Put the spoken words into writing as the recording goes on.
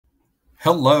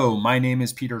Hello, my name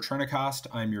is Peter Trenicost.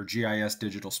 I'm your GIS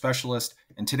digital specialist,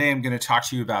 and today I'm going to talk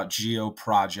to you about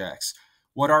GeoProjects.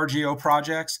 What are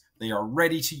GeoProjects? They are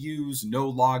ready to use,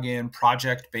 no login,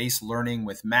 project-based learning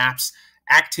with maps,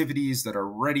 activities that are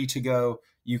ready to go.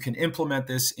 You can implement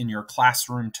this in your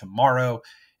classroom tomorrow.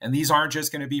 And these aren't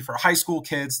just going to be for high school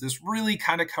kids. This really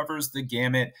kind of covers the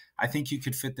gamut. I think you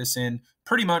could fit this in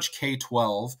pretty much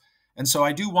K-12. And so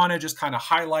I do want to just kind of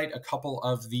highlight a couple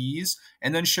of these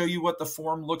and then show you what the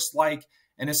form looks like.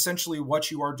 And essentially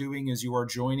what you are doing is you are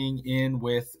joining in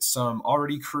with some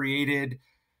already created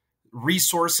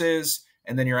resources,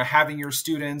 and then you're having your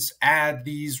students add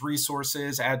these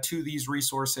resources, add to these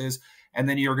resources, and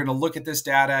then you're going to look at this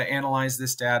data, analyze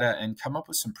this data, and come up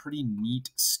with some pretty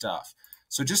neat stuff.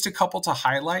 So just a couple to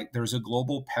highlight. There's a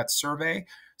global pet survey.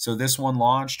 So this one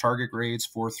launched target grades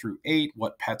 4 through 8,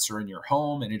 what pets are in your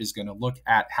home, and it is going to look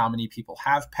at how many people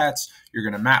have pets. You're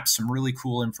going to map some really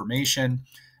cool information.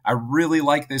 I really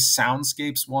like this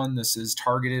Soundscapes one. This is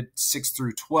targeted 6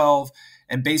 through 12.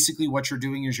 And basically what you're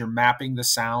doing is you're mapping the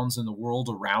sounds in the world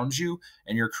around you,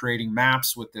 and you're creating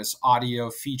maps with this audio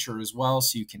feature as well,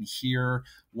 so you can hear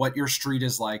what your street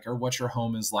is like, or what your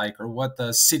home is like, or what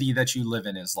the city that you live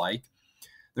in is like.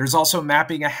 There's also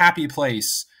mapping a happy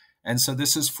place. And so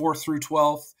this is 4 through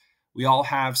 12. We all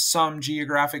have some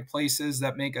geographic places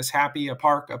that make us happy, a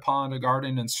park, a pond, a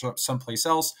garden, and someplace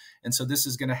else. And so this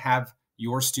is going to have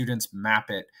your students map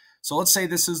it. So let's say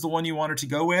this is the one you wanted to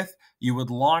go with. You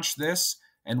would launch this,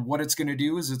 and what it's going to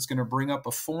do is it's going to bring up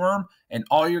a form, and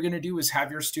all you're going to do is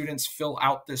have your students fill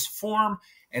out this form,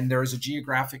 and there's a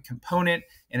geographic component,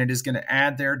 and it is going to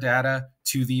add their data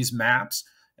to these maps.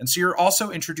 And so you're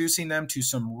also introducing them to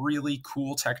some really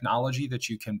cool technology that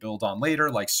you can build on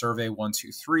later, like Survey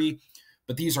 123.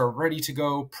 But these are ready to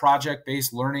go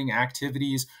project-based learning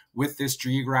activities with this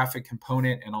geographic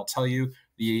component. And I'll tell you,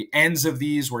 the ends of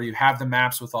these where you have the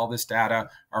maps with all this data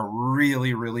are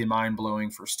really, really mind-blowing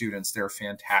for students. They're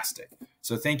fantastic.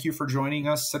 So thank you for joining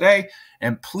us today.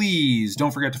 And please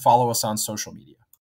don't forget to follow us on social media.